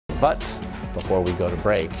But before we go to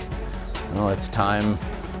break, well, it's time,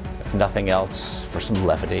 if nothing else, for some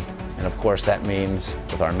levity. And of course, that means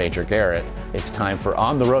with our Major Garrett, it's time for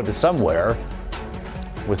On the Road to Somewhere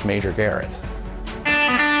with Major Garrett.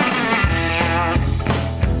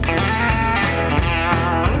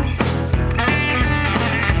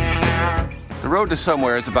 The road to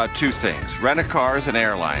somewhere is about two things: rent-a-cars and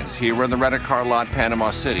airlines. Here we're in the rent-a-car lot,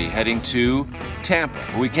 Panama City, heading to Tampa.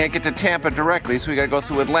 We can't get to Tampa directly, so we got to go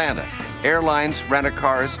through Atlanta. Airlines,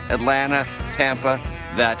 rent-a-cars, Atlanta, Tampa.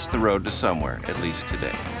 That's the road to somewhere, at least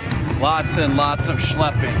today. Lots and lots of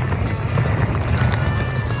schlepping.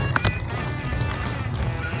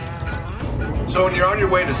 So when you're on your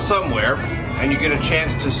way to somewhere and you get a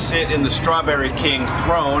chance to sit in the Strawberry King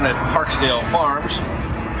throne at Parksdale Farms,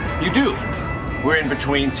 you do. We're in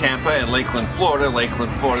between Tampa and Lakeland, Florida.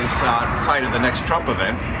 Lakeland, Florida, the site of the next Trump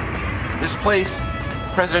event. This place,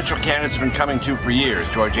 presidential candidates have been coming to for years.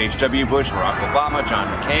 George H.W. Bush, Barack Obama, John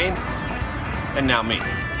McCain, and now me.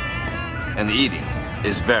 And the eating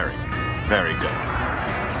is very, very good.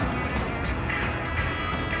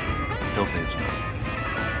 Don't think it's enough.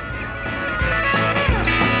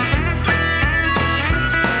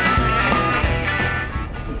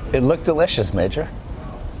 It looked delicious, Major.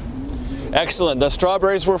 Excellent. The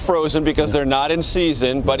strawberries were frozen because they're not in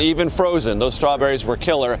season, but even frozen, those strawberries were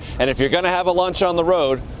killer. And if you're going to have a lunch on the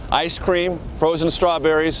road, ice cream, frozen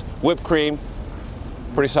strawberries, whipped cream,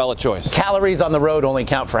 pretty solid choice. Calories on the road only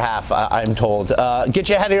count for half, I'm told. Get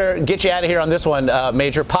you out of here on this one,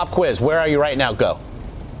 Major. Pop quiz. Where are you right now? Go.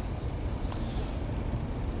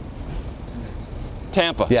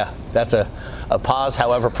 Tampa. Yeah, that's a pause,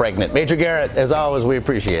 however pregnant. Major Garrett, as always, we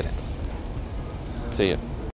appreciate it. See you.